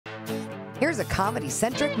Here's a Comedy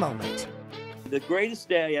Centric Moment. The greatest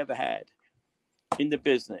day I ever had in the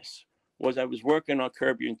business was I was working on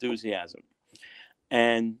Curb Your Enthusiasm,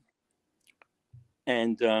 and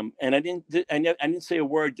I didn't say a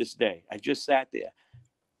word this day. I just sat there,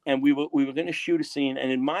 and we were going to shoot a scene.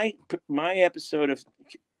 And in my episode of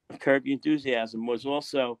Curb Your Enthusiasm was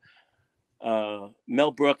also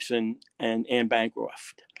Mel Brooks and Anne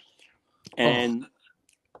Bancroft, and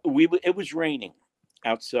it was raining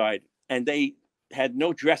outside, and they had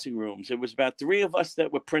no dressing rooms. It was about three of us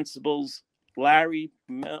that were principals: Larry,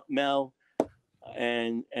 Mel,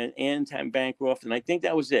 and Anne Bancroft, and I think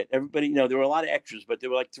that was it. Everybody, there were a lot of extras, but there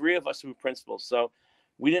were like three of us who were principals. So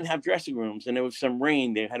we didn't have dressing rooms, and there was some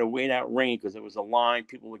rain. They had to wait out rain because there was a line.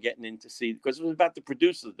 People were getting in to see, because it was about the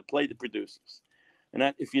producers, to play the producers. And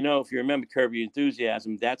that, if you remember Curb Your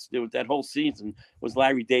Enthusiasm, that whole season was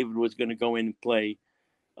Larry David was going to go in and play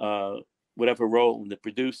whatever role in the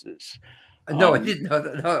producers. No, I didn't know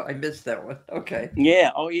that. No, I missed that one. Okay. Yeah.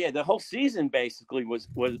 Oh, yeah. The whole season basically was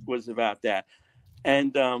about that.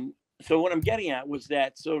 And so what I'm getting at was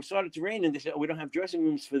that, so it started to rain, and they said, we don't have dressing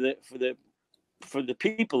rooms for the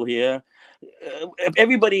people here.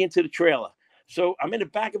 Everybody into the trailer. So I'm in the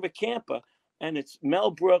back of a camper, and it's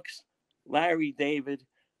Mel Brooks, Larry David,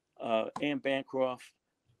 Anne Bancroft,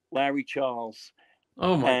 Larry Charles.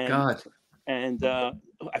 Oh my God. And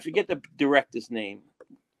I forget the director's name.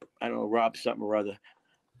 I don't know, Rob something or other.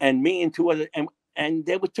 And me and two other, and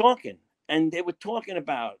they were talking. And they were talking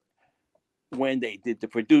about when they did the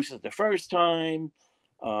producers the first time.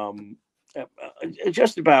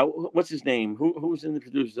 Just about, what's his name? Who was in the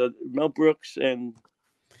producers? Mel Brooks and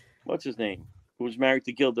what's his name? Who was married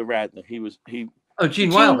to Gilda Radner.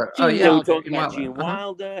 Gene Wilder. They were talking about Gene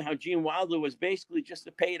Wilder, how Gene Wilder was basically just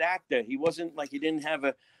a paid actor. He wasn't like, he didn't have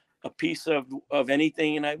a piece of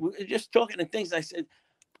anything. And I was just talking and things. I said,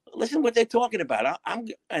 listen to what they're talking about.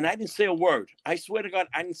 And I didn't say a word. I swear to God,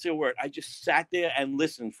 I didn't say a word. I just sat there and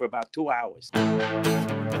listened for about 2 hours.